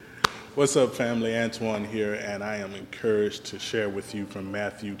What's up, family? Antoine here, and I am encouraged to share with you from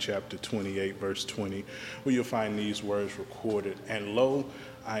Matthew chapter 28, verse 20, where you'll find these words recorded. And lo,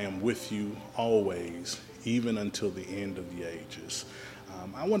 I am with you always, even until the end of the ages.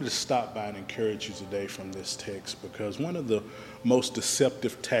 I wanted to stop by and encourage you today from this text because one of the most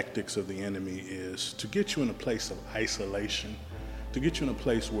deceptive tactics of the enemy is to get you in a place of isolation, to get you in a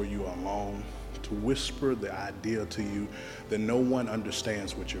place where you are alone, to whisper the idea to you that no one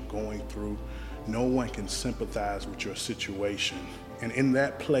understands what you're going through, no one can sympathize with your situation. And in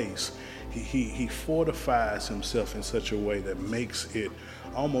that place, he fortifies himself in such a way that makes it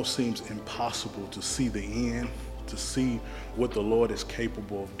almost seems impossible to see the end, to see what the Lord is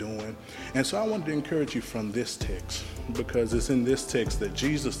capable of doing. And so I wanted to encourage you from this text, because it's in this text that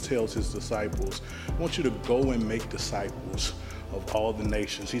Jesus tells his disciples, I want you to go and make disciples of all the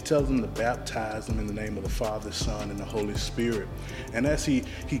nations. He tells them to baptize them in the name of the Father, Son, and the Holy Spirit. And as he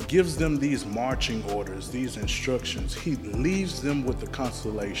gives them these marching orders, these instructions, he leaves them with the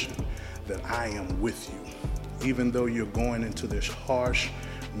consolation that I am with you. Even though you're going into this harsh,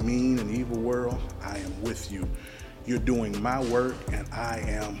 mean, and evil world, I am with you. You're doing my work, and I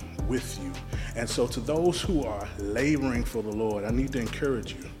am with you. And so to those who are laboring for the Lord, I need to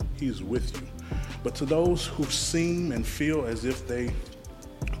encourage you. He's with you. But to those who seem and feel as if they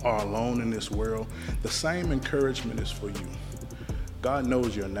are alone in this world, the same encouragement is for you. God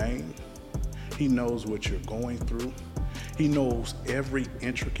knows your name. He knows what you're going through. He knows every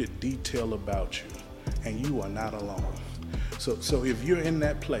intricate detail about you, and you are not alone. So if you're in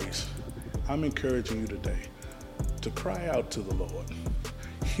that place, I'm encouraging you today to cry out to the Lord.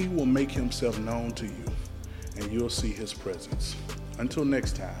 He will make himself known to you, and you'll see his presence. Until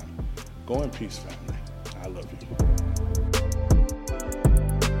next time, go in peace, family. I love you.